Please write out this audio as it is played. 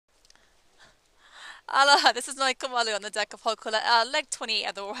Aloha, this is Noe Kamalu on the deck of Hōkūleʻa, leg 28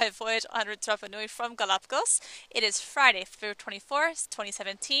 of the worldwide voyage en route to Rapa Nui from Galapagos. It is Friday, February 24th,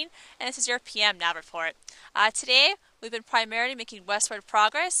 2017, and this is your PM Nav report. Today, we've been primarily making westward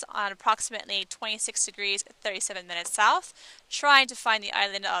progress on approximately 26 degrees 37 minutes south, trying to find the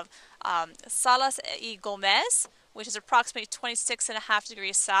island of Salas y Gómez, which is approximately 26.5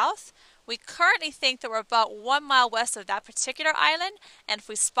 degrees south. We currently think that we're about 1 mile west of that particular island, and if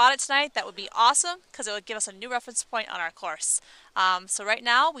we spot it tonight, that would be awesome because it would give us a new reference point on our course. So right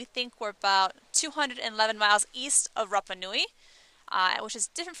now, we think we're about 211 miles east of Rapa Nui, which is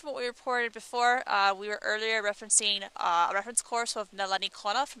different from what we reported before. We were earlier referencing a reference course of Nalani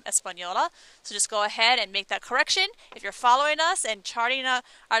Kona from Española, so just go ahead and make that correction if you're following us and charting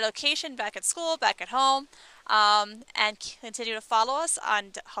our location back at school, back at home. And continue to follow us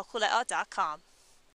on hōkūleʻa.com.